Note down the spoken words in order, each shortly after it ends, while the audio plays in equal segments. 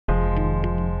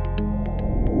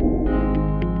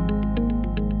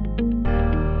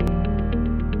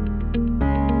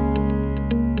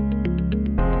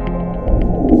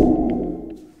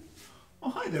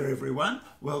everyone,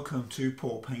 welcome to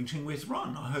Pour Painting with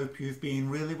Ron. I hope you've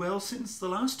been really well since the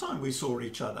last time we saw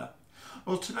each other.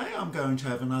 Well, today I'm going to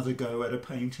have another go at a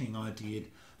painting I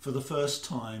did for the first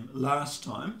time last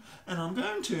time, and I'm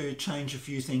going to change a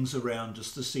few things around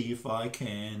just to see if I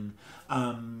can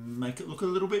make it look a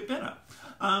little bit better.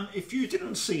 If you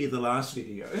didn't see the last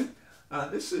video,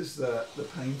 this is the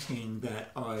painting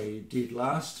that I did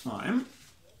last time.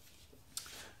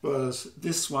 Was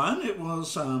this one. It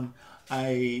was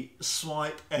a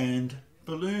swipe and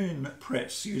balloon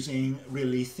press using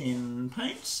really thin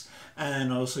paints,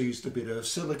 and I also used a bit of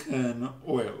silicone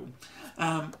oil.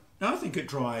 Now I think it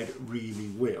dried really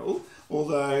well,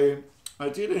 although I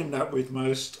did end up with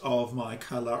most of my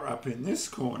colour up in this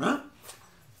corner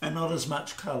and not as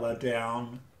much colour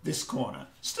down this corner.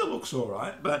 Still looks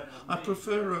alright, but I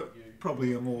prefer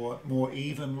probably a more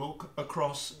even look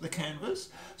across the canvas.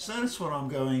 So that's what I'm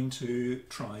going to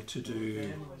try to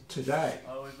do today.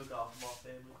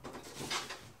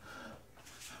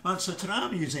 Right, so today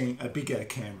I'm using a bigger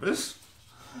canvas.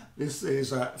 This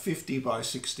is a 50 by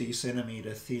 60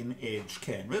 centimetre thin edge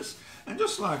canvas, and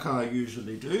just like I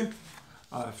usually do,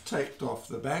 I've taped off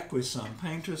the back with some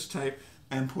painter's tape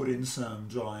and put in some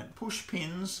giant push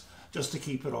pins just to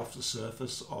keep it off the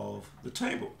surface of the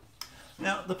table.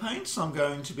 Now, the paints I'm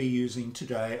going to be using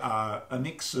today are a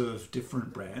mix of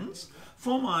different brands.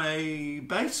 For my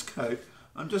base coat,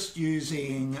 I'm just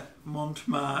using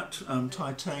Montmartre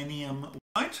titanium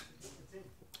white,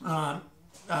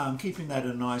 keeping that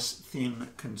a nice thin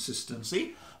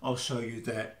consistency. I'll show you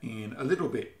that in a little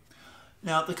bit.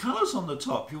 Now, the colours on the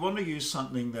top, you want to use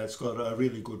something that's got a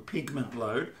really good pigment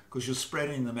load because you're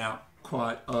spreading them out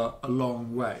quite a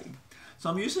long way. So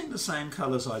I'm using the same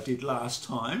colours I did last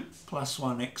time, plus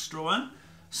one extra one,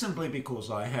 simply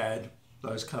because I had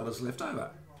those colours left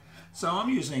over. So I'm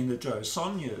using the Jo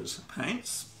Sonja's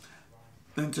paints,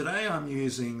 and today I'm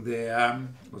using their,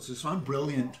 what's this one,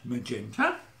 Brilliant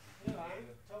Magenta,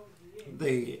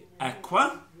 the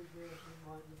Aqua,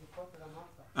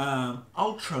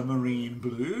 Ultramarine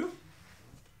Blue,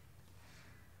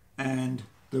 and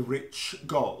the Rich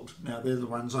Gold. Now they're the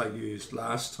ones I used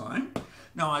last time.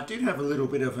 Now I did have a little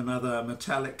bit of another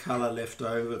metallic colour left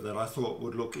over that I thought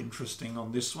would look interesting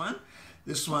on this one.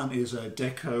 This one is a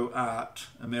Deco Art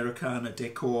Americana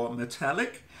Decor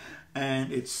Metallic,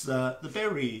 and it's the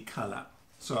berry colour.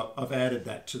 So I've added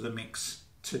that to the mix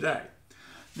today.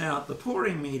 Now the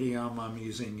pouring medium I'm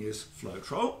using is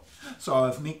Floetrol. So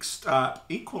I've mixed up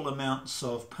equal amounts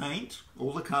of paint,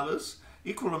 all the colours,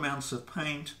 equal amounts of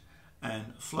paint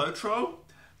and Floetrol,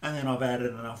 and then I've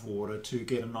added enough water to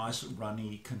get a nice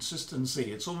runny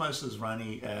consistency. It's almost as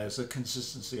runny as a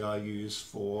consistency I use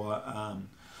for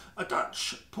a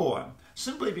Dutch pour,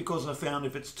 simply because I found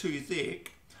if it's too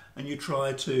thick and you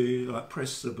try to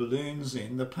press the balloons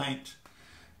in, the paint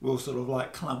will sort of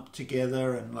like clump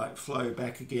together and like flow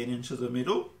back again into the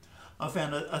middle. I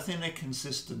found a thinner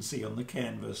consistency on the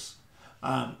canvas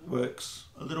works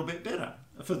a little bit better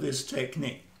for this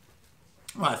technique.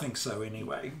 Well, I think so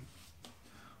anyway.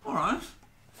 All right,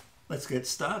 let's get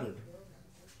started.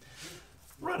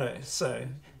 Righto, so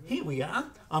here we are.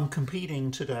 I'm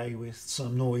competing today with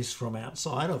some noise from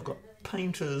outside. I've got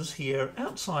painters here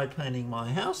outside painting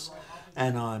my house,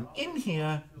 and I'm in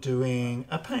here doing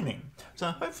a painting. So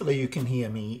hopefully you can hear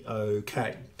me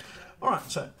okay. All right,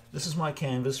 so this is my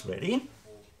canvas ready.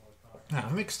 Now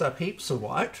I mixed up heaps of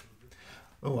white.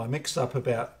 Oh, I mixed up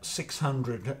about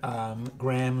 600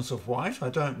 grams of white. I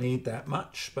don't need that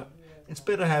much, but it's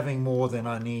better having more than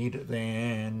I need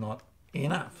than not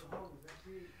enough.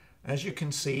 As you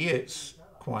can see, it's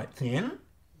quite thin.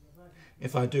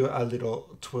 If I do a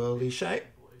little twirly shape,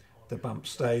 the bump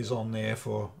stays on there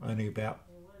for only about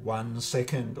 1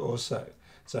 second or so.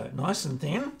 So nice and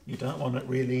thin. You don't want it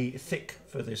really thick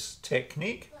for this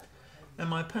technique.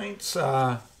 And my paints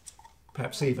are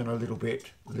perhaps even a little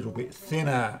bit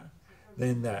thinner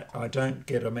than that. I don't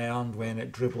get a mound when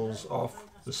it dribbles off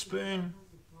the spoon,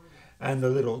 and the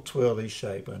little twirly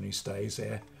shape only stays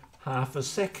there half a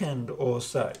second or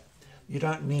so. You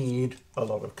don't need a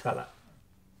lot of colour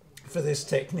for this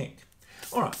technique.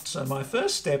 All right, so my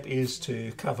first step is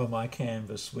to cover my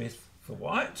canvas with the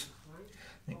white.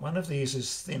 I think one of these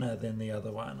is thinner than the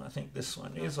other one. I think this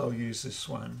one is. I'll use this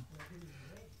one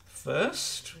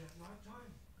first.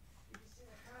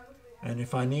 And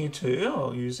if I need to,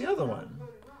 I'll use the other one.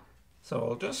 So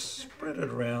I'll just spread it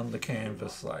around the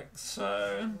canvas like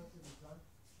so.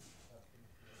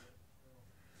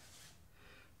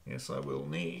 Yes, I will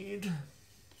need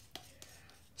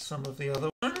some of the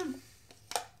other one.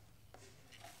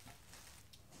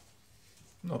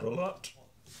 Not a lot.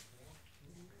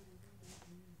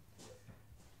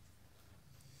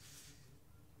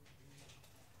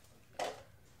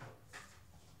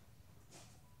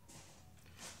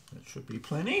 Should be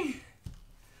plenty.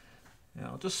 Now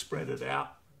I'll just spread it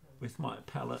out with my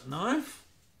palette knife,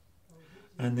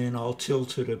 and then I'll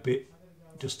tilt it a bit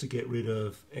just to get rid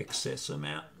of excess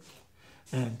amount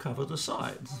and cover the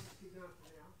sides.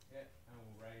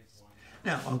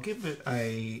 Now I'll give it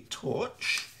a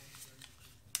torch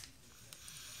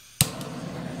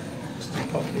just to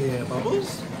pop the air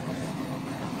bubbles.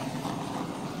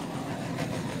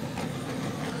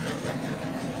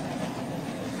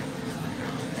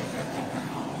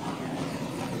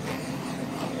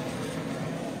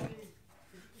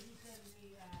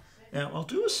 Now I'll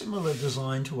do a similar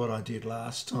design to what I did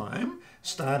last time,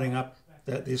 starting up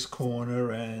at this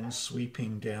corner and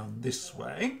sweeping down this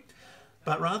way.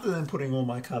 But rather than putting all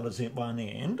my colours at one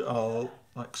end, I'll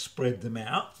spread them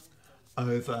out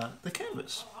over the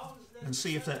canvas and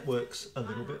see if that works a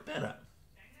little bit better.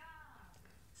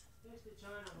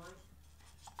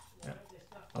 Now,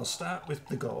 I'll start with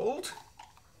the gold.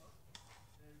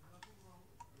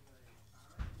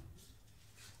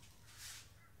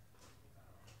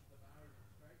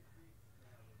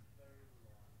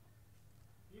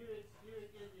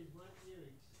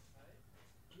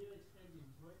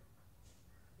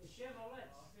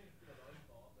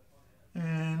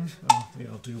 And yeah,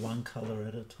 I'll do one colour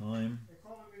at a time.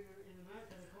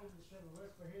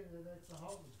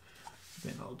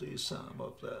 Then I'll do some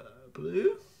of the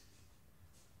blue.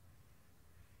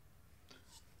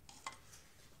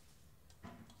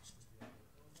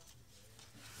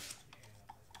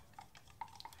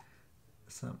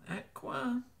 Some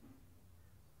aqua.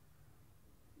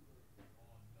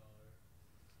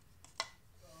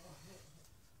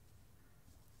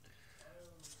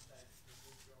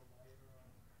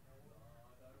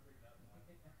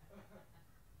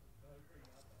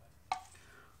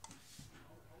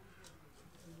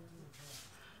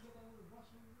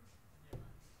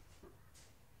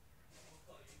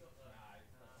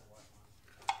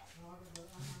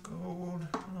 Gold,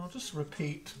 and I'll just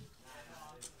repeat.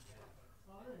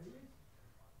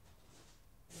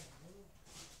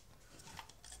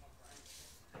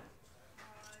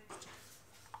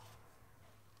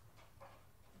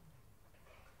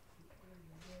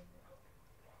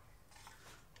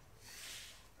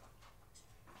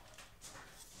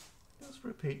 Just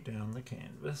repeat down the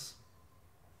canvas.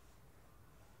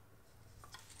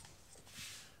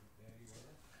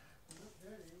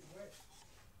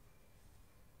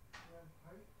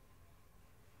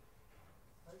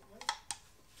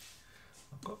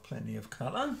 I've got plenty of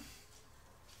colour.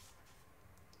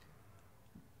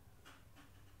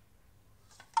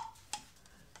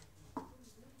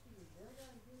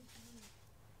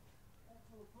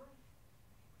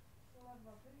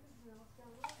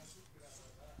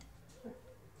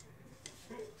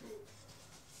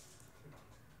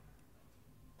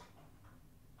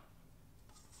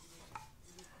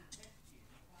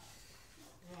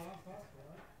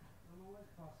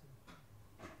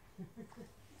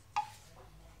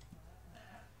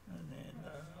 And then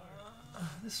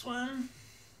this one.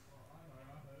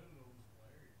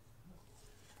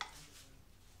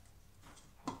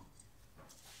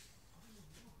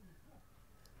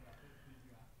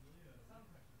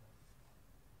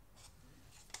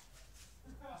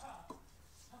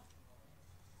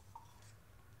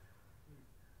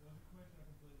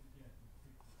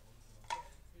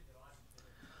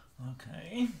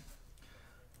 Okay,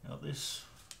 now this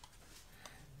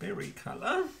berry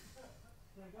colour,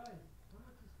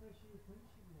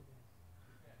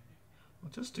 I'll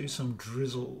just do some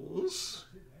drizzles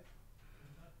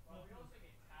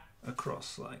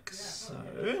across like so.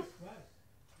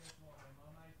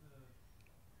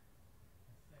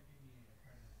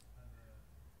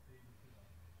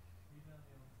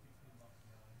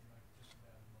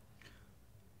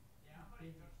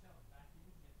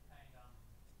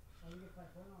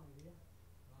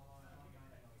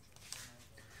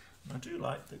 I do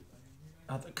like the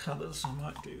other colours. I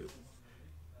might do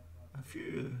a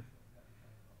few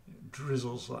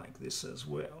drizzles like this as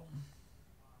well.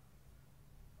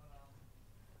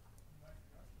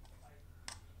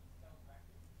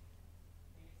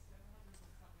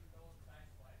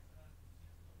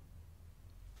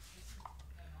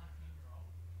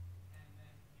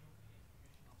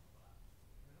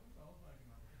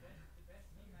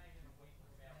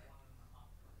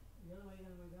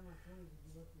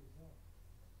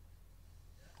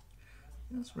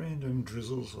 Just random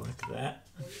drizzles like that.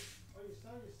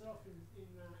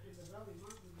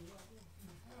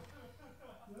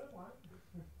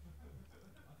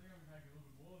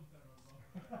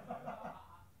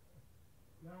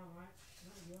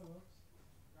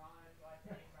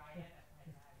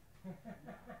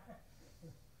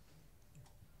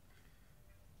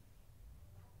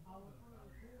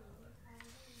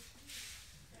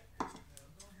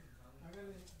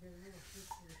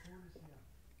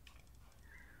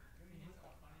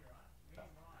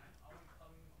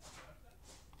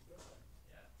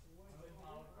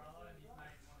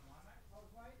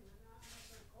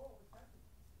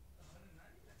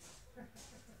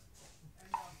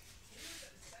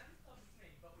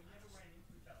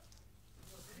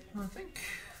 I think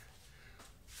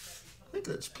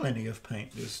that's plenty of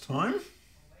paint this time.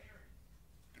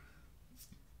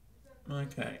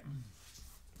 Okay.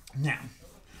 Now,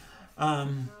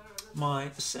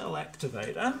 my cell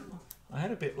activator, I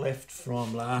had a bit left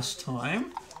from last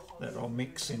time that I'll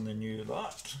mix in the new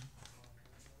lot.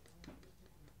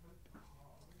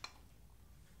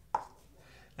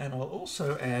 And I'll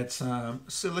also add some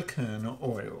silicone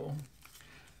oil.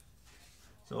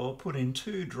 So I'll put in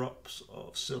 2 drops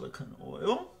of silicone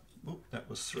oil. Oop, that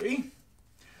was 3.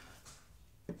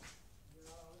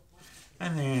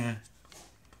 And then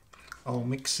I'll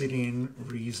mix it in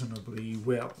reasonably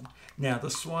well. Now the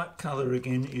swipe colour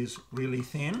again is really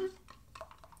thin.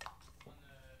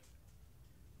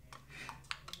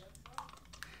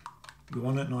 You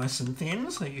want it nice and thin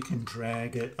so you can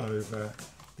drag it over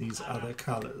these other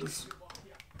colours.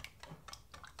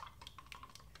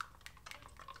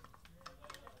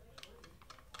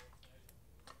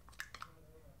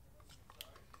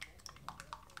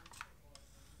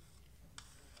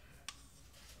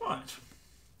 Right,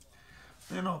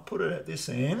 then I'll put it at this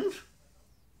end.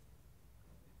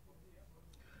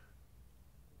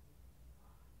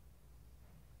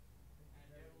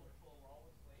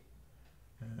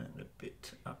 And a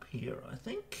bit up here, I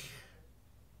think.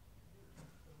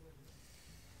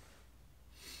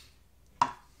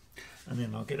 And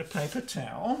then I'll get a paper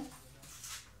towel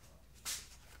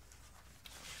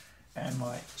and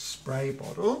my spray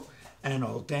bottle and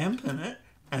I'll dampen it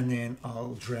and then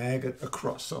I'll drag it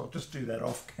across. So I'll just do that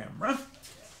off camera.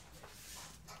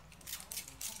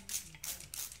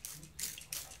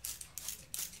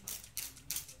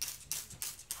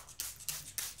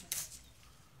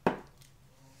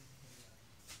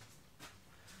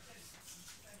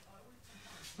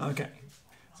 Okay,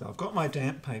 so I've got my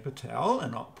damp paper towel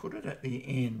and I'll put it at the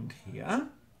end here.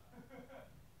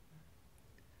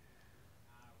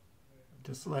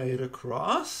 Just lay it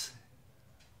across,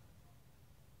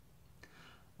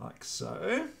 like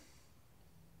so.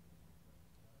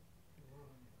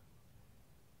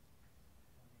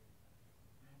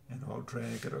 And I'll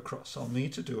drag it across. I'll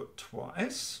need to do it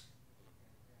twice.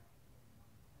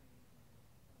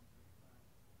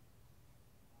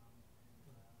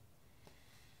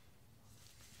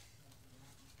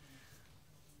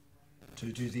 To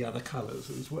do the other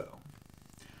colours as well.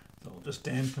 So I'll just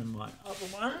dampen my other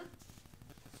one.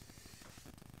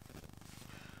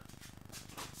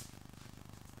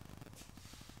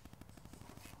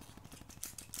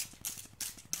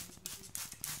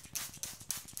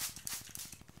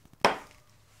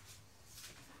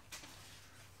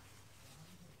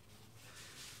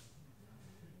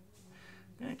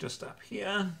 Okay, just up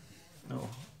here, I'll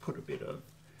put a bit of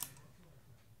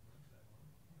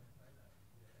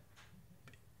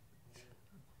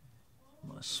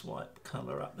my swipe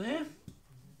colour up there.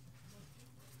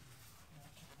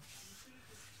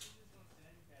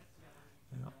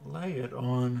 And I'll lay it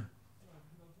on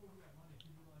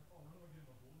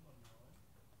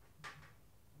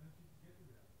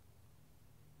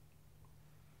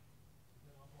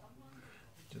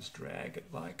just drag it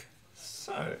like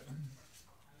so.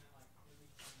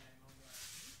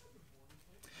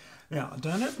 Now, I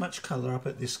don't have much colour up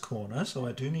at this corner, so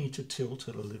I do need to tilt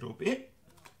it a little bit.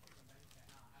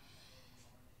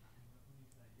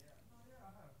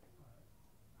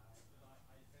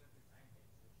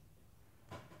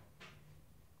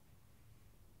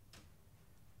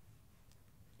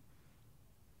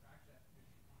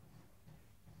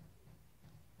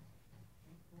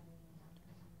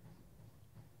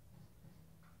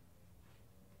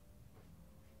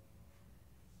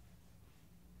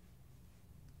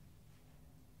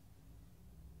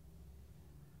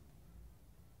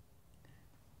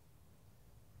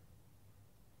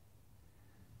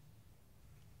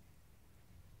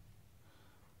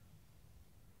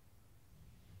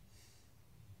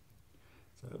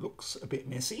 So it looks a bit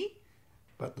messy,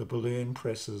 but the balloon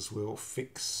presses will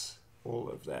fix all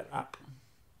of that up.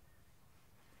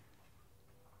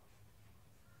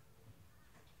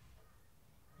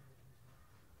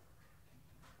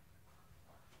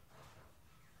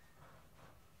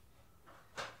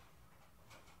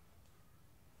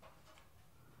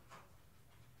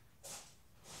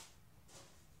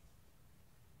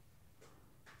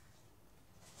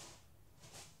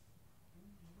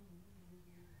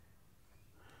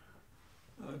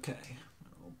 Okay,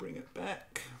 I'll bring it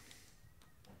back.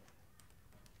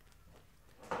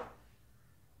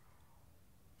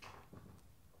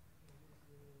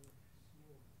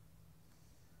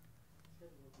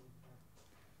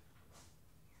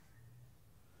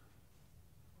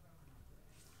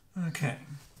 Okay,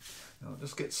 I'll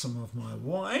just get some of my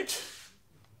white.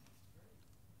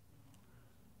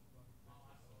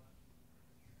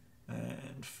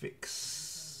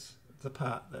 fix the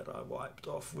part that I wiped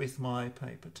off with my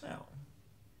paper towel.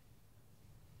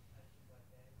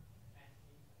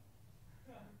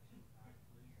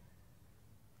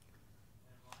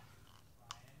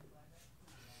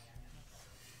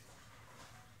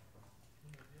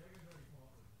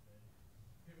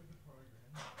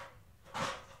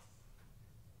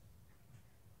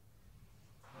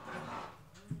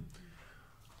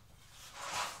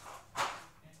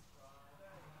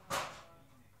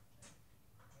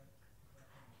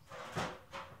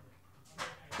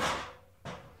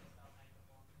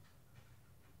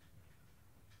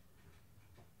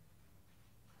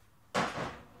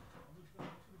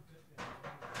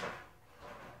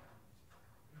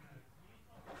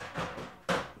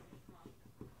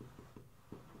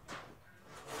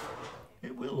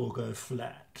 It will all go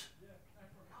flat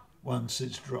once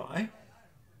it's dry,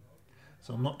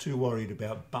 so I'm not too worried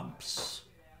about bumps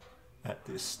at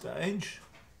this stage.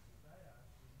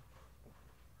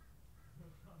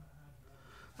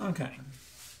 Okay.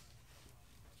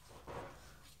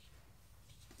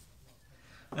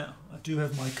 Now, I do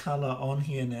have my colour on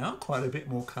here now, quite a bit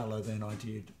more colour than I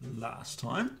did last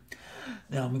time.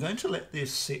 Now I'm going to let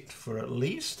this sit for at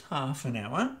least half an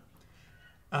hour,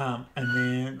 and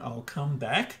then I'll come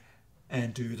back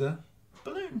and do the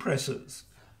balloon presses.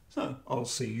 So I'll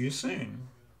see you soon.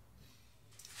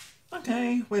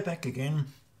 Okay, we're back again.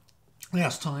 Now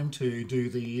it's time to do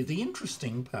the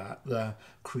interesting part, the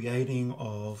creating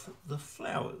of the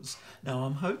flowers. Now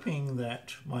I'm hoping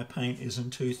that my paint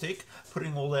isn't too thick.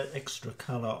 Putting all that extra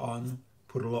colour on,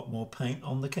 put a lot more paint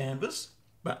on the canvas,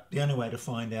 but the only way to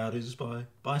find out is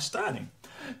by starting.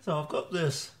 So I've got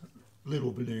this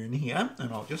little balloon here,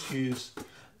 and I'll just use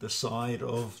the side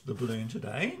of the balloon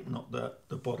today, not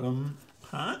the bottom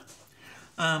part.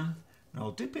 And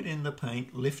I'll dip it in the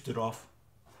paint, lift it off,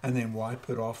 and then wipe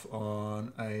it off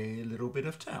on a little bit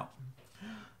of towel.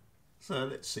 So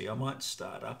let's see, I might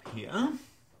start up here.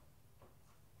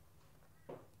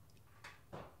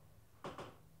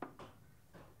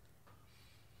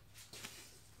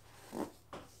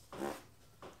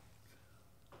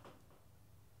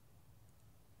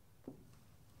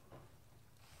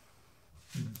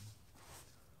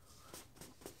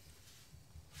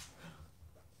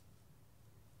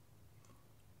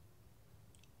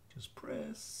 Just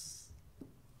press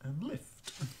and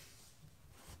lift.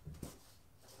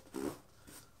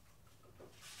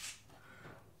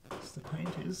 The paint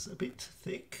is a bit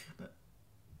thick, but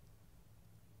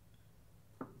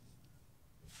I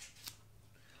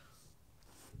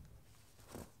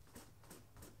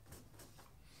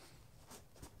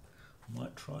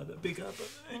might try the bigger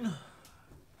balloon.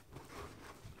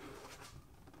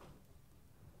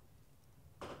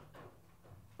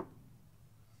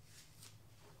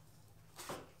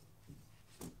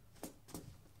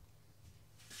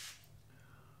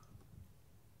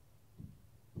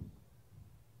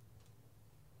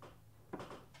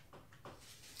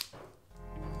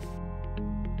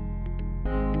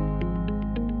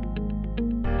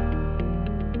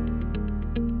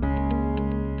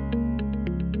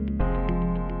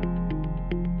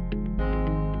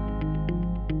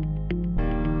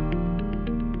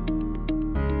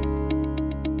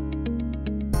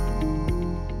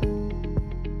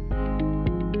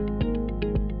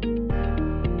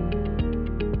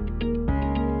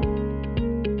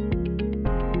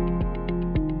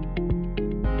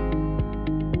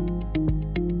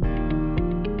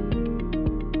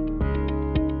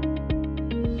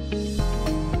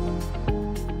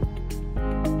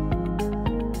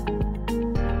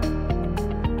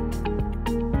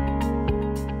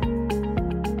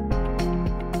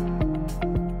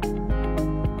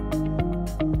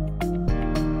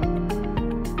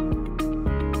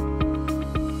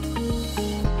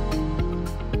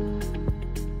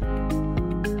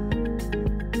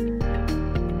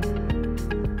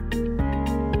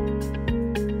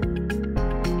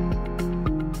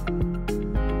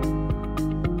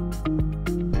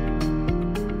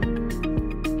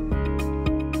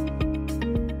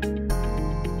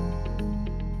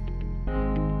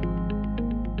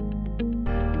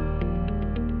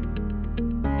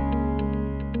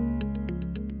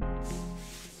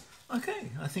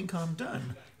 Okay, I think I'm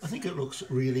done. I think it looks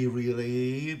really,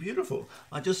 really beautiful.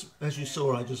 As you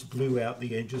saw, I just blew out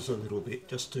the edges a little bit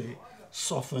just to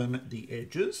soften the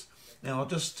edges. Now I'll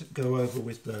just go over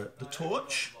with the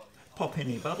torch, pop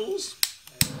any bubbles.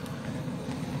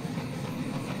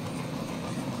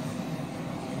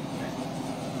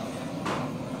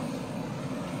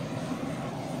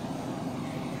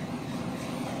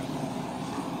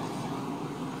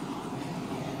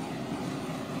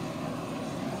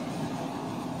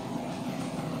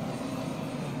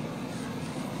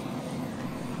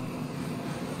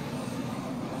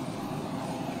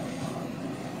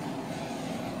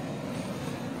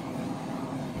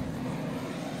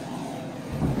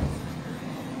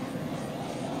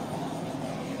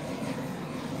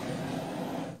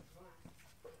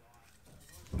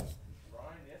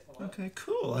 Okay,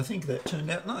 cool. I think that turned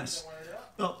out nice.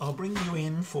 Well, I'll bring you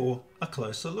in for a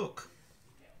closer look.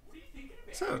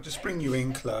 So I'll just bring you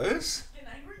in close,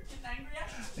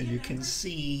 and you can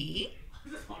see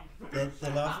the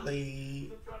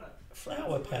lovely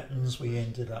flower patterns we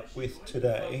ended up with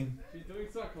today. She's doing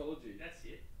psychology. That's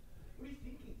it. What are you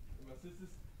thinking? My sister's.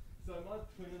 So my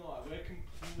twin and I, we're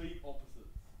complete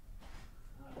opposites.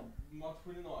 My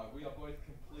twin and I, we are both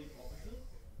complete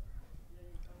opposites.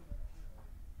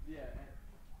 Yeah.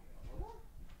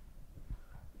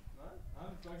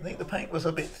 I think the paint was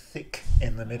a bit thick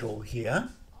in the middle here.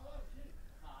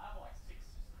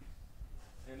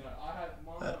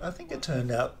 I think it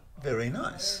turned out very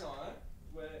nice.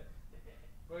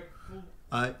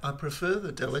 I prefer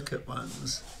the delicate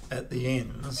ones at the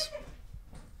ends.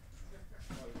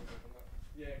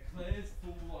 Yeah, Claire's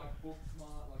full like book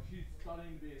smart, like she's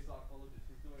studying to be a psychologist.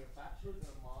 She's doing a bachelor's and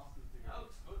a master's degree. Oh,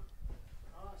 that's good.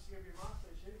 Oh, she's gonna be a master,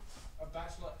 is she? A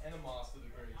bachelor and a master degree.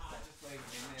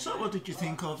 So what did you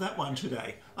think of that one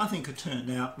today? I think it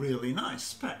turned out really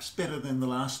nice, perhaps better than the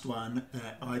last one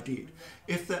that I did.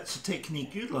 If that's a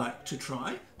technique you'd like to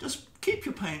try, just keep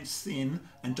your paints thin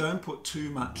and don't put too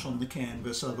much on the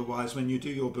canvas, otherwise when you do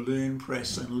your balloon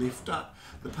press and lift up,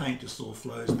 the paint just all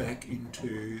flows back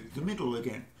into the middle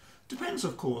again. Depends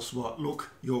of course what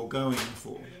look you're going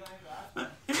for.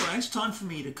 Anyway, it's time for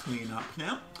me to clean up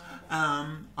now.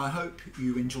 I hope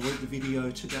you enjoyed the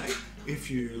video today.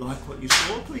 If you like what you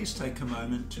saw, please take a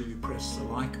moment to press the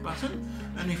like button.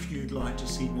 And if you'd like to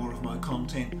see more of my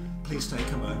content, please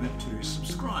take a moment to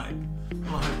subscribe.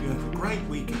 Well, I hope you have a great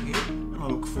week ahead, and I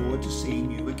look forward to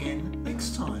seeing you again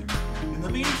next time. In the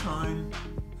meantime,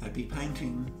 happy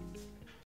painting.